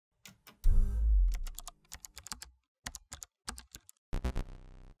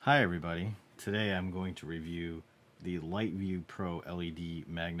Hi everybody, today I'm going to review the Lightview Pro LED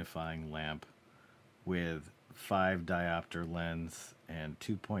magnifying lamp with 5 diopter lens and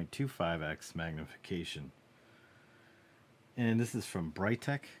 2.25x magnification. And this is from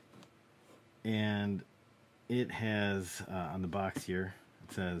Brightech, and it has, on the box here,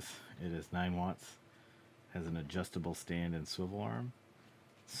 it says it is 9 watts, has an adjustable stand and swivel arm,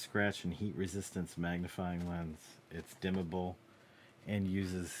 scratch and heat resistance magnifying lens, it's dimmable, and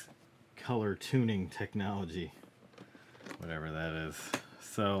uses color tuning technology, whatever that is.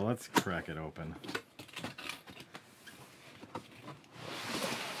 So let's crack it open.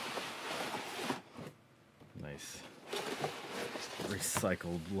 Nice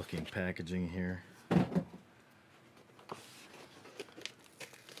recycled looking packaging here.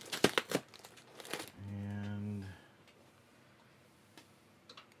 And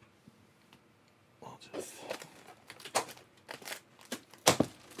we'll just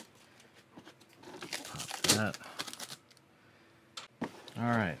that.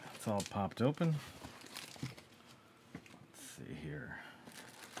 Alright, it's all popped open. Let's see here.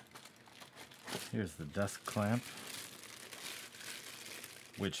 Here's the desk clamp,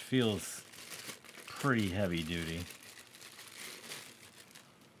 which feels pretty heavy duty.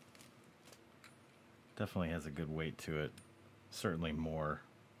 Definitely has a good weight to it. Certainly more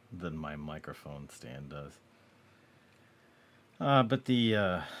than my microphone stand does. But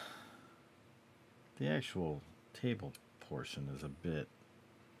the actual table portion is a bit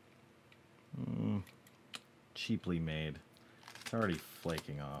cheaply made. It's already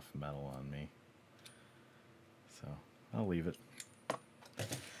flaking off metal on me, so I'll leave it.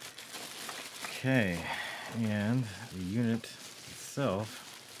 Okay, and the unit itself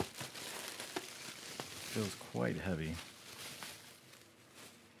feels quite heavy.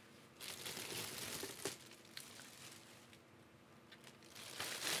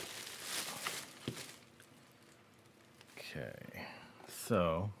 Okay,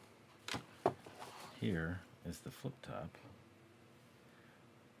 so here is the flip top,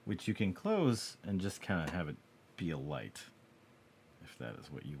 which you can close and just kind of have it be a light, if that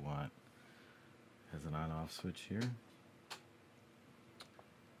is what you want. Has an on-off switch here.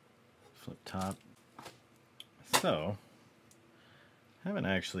 Flip top. So, I haven't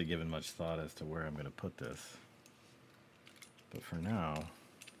actually given much thought as to where I'm going to put this, but for now,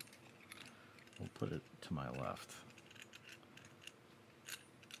 we'll put it to my left.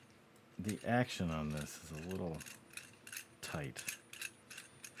 The action on this is a little tight.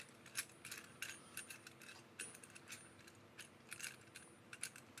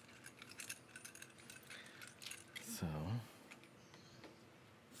 So,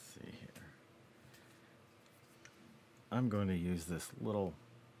 let's see here. I'm going to use this little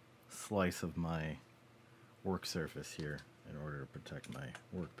slice of my work surface here in order to protect my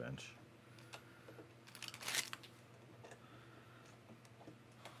workbench.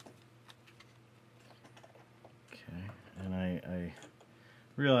 And I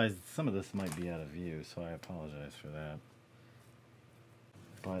realized some of this might be out of view, so I apologize for that.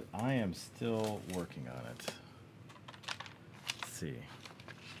 But I am still working on it. Let's see.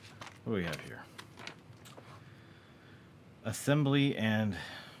 What do we have here? Assembly and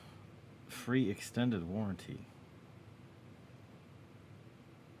free extended warranty.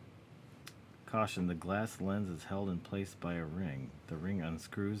 Caution, the glass lens is held in place by a ring. The ring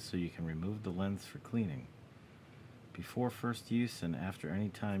unscrews so you can remove the lens for cleaning. Before first use and after any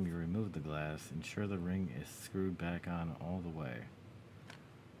time you remove the glass, ensure the ring is screwed back on all the way.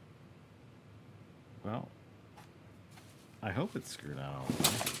 Well, I hope it's screwed on all the way.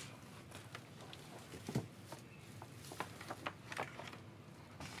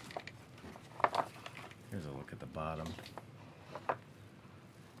 Here's a look at the bottom.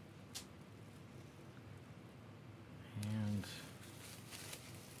 And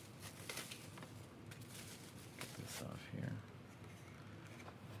off here.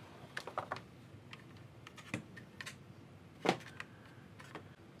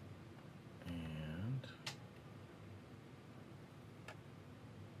 And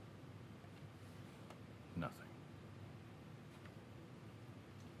nothing.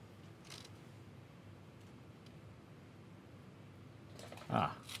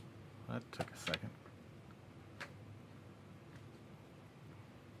 Ah, that took a second.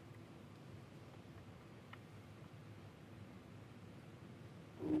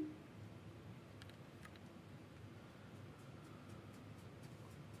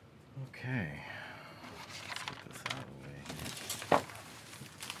 Okay, let's get this out of the way here.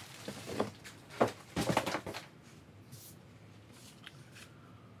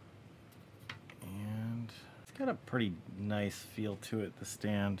 And got a pretty nice feel to it, the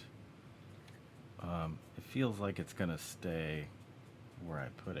stand. It feels like it's gonna stay where I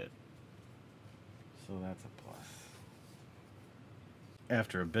put it, so that's a plus.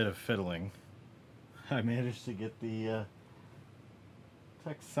 After a bit of fiddling, I managed to get the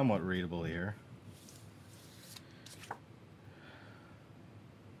text somewhat readable here.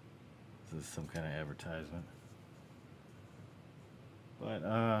 This is some kind of advertisement.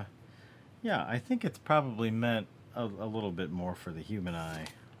 But yeah, I think it's probably meant a little bit more for the human eye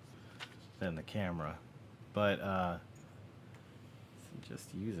than the camera. But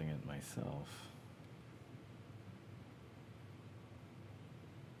just using it myself,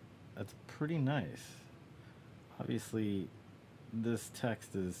 that's pretty nice. Obviously, this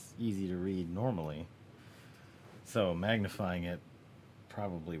text is easy to read normally, so magnifying it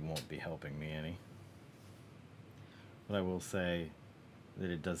probably won't be helping me any. But I will say that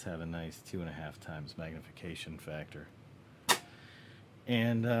it does have a nice 2.5 times magnification factor,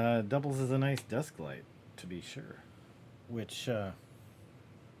 and doubles as a nice desk light, to be sure, which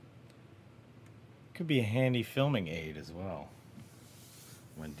could be a handy filming aid as well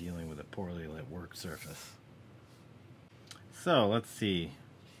when dealing with a poorly lit work surface. So let's see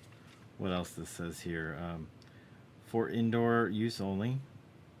what else this says here. For indoor use only,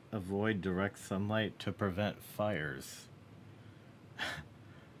 avoid direct sunlight to prevent fires.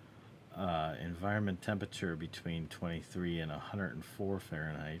 Environment temperature between 23 and 104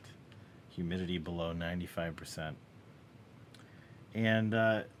 Fahrenheit. Humidity below 95%.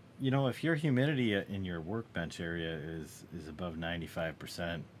 And you know, if your humidity in your workbench area is above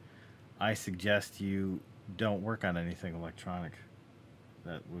 95%, I suggest you don't work on anything electronic.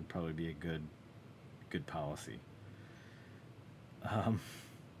 That would probably be a good policy.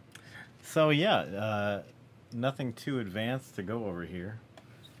 So yeah, nothing too advanced to go over here.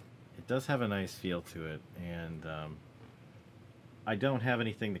 It does have a nice feel to it, and I don't have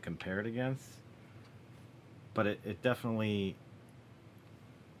anything to compare it against, but it definitely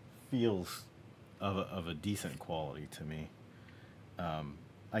feels of a decent quality to me.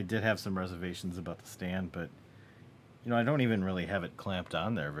 I did have some reservations about the stand, but you know, I don't even really have it clamped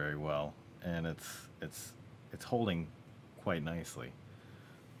on there very well, and it's holding quite nicely.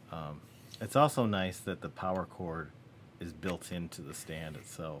 It's also nice that the power cord is built into the stand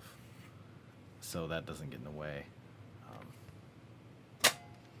itself, so that doesn't get in the way.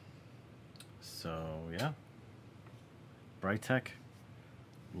 So yeah, Brightech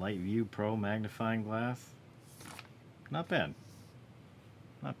Lightview Pro magnifying glass, not bad,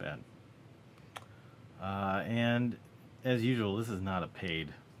 not bad. And as usual, this is not a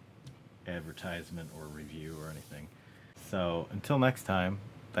paid advertisement or review or anything. So until next time,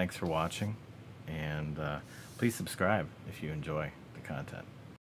 thanks for watching, and please subscribe if you enjoy the content.